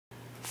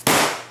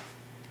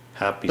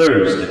Happy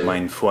Thursday,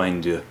 mein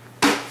Freunde.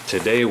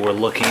 Today we're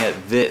looking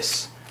at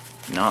this.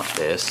 Not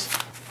this.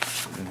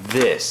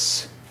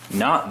 This.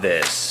 Not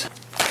this.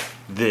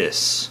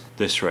 This.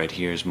 This right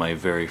here is my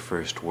very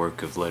first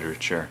work of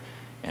literature,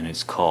 and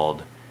it's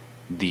called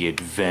The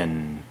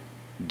Advenveres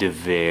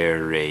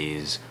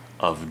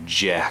of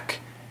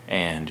Jack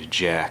and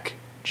Jack.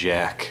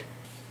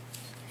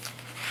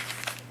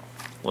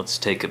 Let's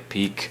take a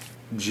peek.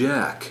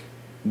 Jack,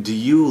 do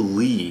you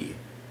lee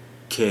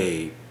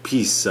que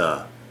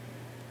pizza?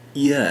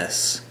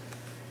 Yes.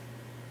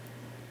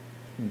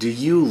 Do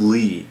you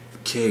lee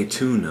que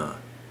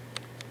tuna?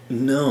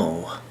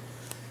 No.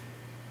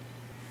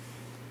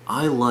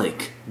 I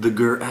like the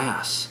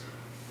grass.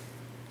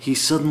 He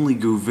suddenly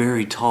grew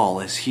very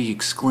tall as he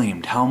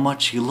exclaimed how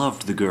much he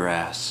loved the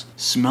grass.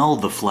 Smell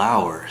the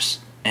flowers.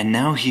 And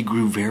now he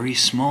grew very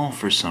small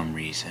for some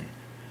reason.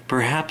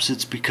 Perhaps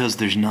it's because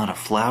there's not a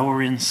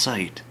flower in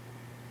sight.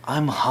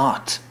 I'm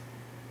hot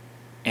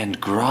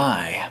and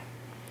dry.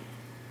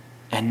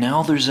 And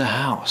now there's a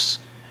house.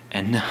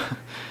 And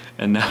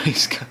now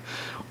he's got...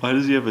 Why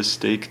does he have a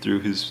stake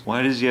through his...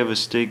 Why does he have a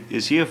stake?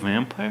 Is he a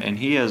vampire? And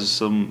he has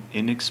some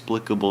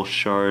inexplicable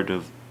shard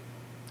of...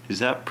 Is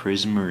that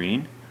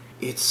prismarine?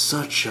 It's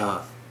such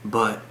a...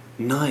 but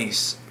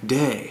nice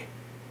day.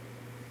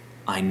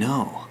 I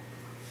know.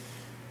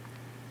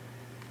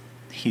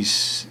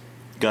 He's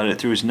got it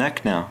through his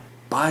neck now.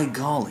 By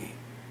golly.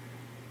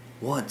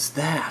 What's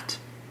that?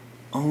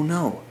 Oh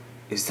no.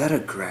 Is that a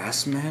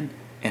grass man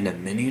and a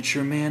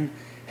miniature man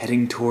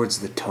heading towards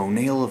the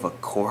toenail of a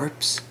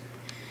corpse?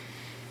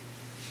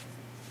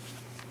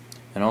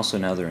 And also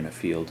now they're in a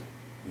field.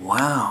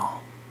 Wow.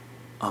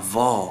 A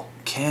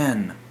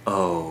volcano.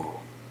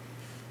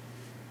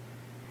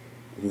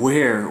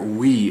 Where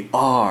we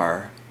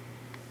are.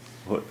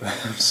 What?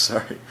 I'm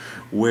sorry.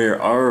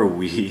 Where are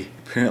we?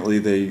 Apparently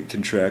they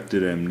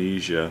contracted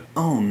amnesia.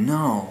 Oh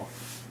no.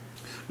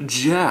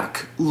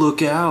 Jack,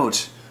 look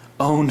out.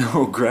 Oh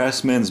no,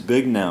 Grassman's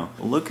big now.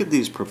 Look at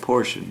these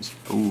proportions.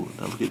 Ooh,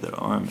 look at that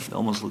arm. It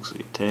almost looks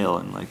like a tail,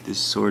 and like this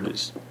sword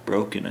is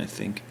broken, I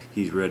think.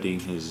 He's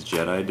readying his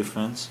Jedi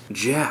defense.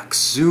 Jack,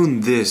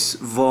 soon this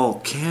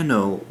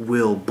volcano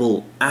will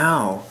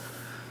Ow.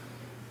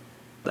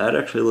 That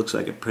actually looks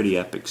like a pretty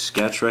epic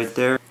sketch right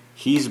there.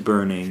 He's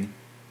burning.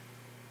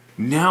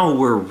 Now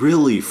we're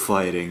really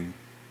fighting.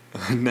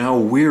 Now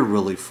we're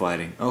really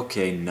fighting.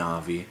 Okay,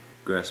 Navi.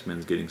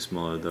 Grassman's getting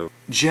smaller though.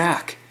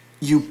 Jack,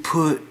 you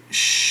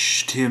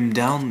pushed him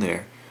down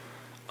there.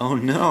 Oh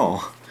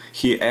no.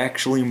 He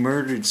actually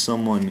murdered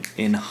someone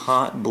in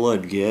hot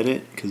blood, get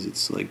it? Because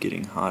it's like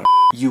getting hotter.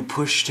 You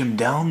pushed him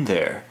down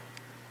there.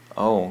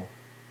 Oh.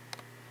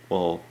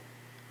 Well,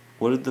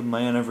 what did the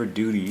man ever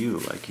do to you?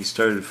 Like, he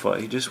started to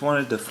fight. He just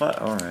wanted to fight.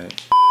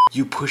 Alright.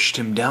 You pushed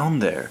him down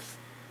there.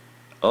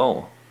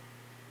 Oh.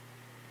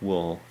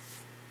 Well,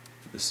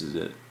 this is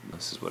it.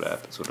 This is what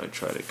happens when I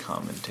try to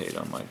commentate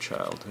on my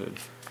childhood.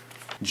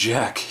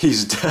 Jack,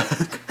 he's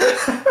dead.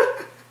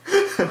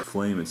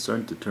 Flame, it's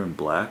starting to turn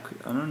black.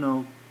 I don't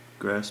know.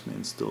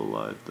 Grassman's still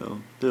alive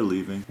though. They're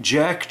leaving.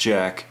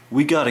 Jack,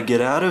 we gotta get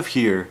out of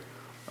here.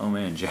 Oh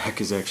man, Jack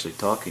is actually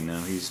talking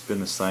now. He's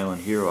been a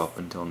silent hero up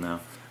until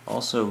now.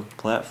 Also,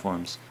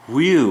 platforms.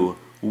 Whew,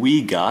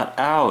 we got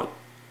out.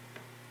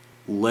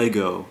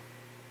 Lego,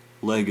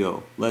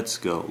 let's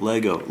go.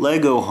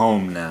 Lego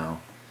home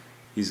now.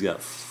 He's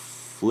got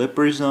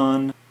flippers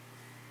on.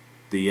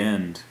 The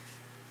end.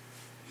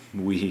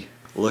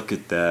 Look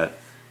at that.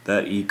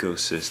 That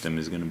ecosystem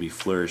is going to be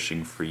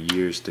flourishing for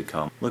years to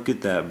come. Look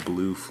at that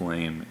blue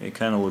flame. It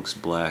kind of looks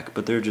black,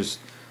 but they're just,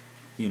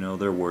 you know,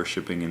 they're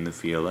worshipping in the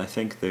field. I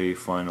think they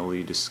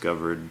finally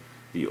discovered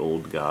the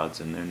old gods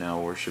and they're now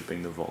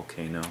worshipping the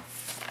volcano.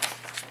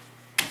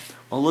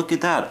 Oh, look at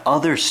that.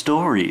 Other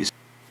stories.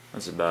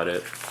 That's about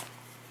it.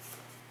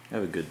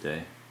 Have a good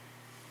day.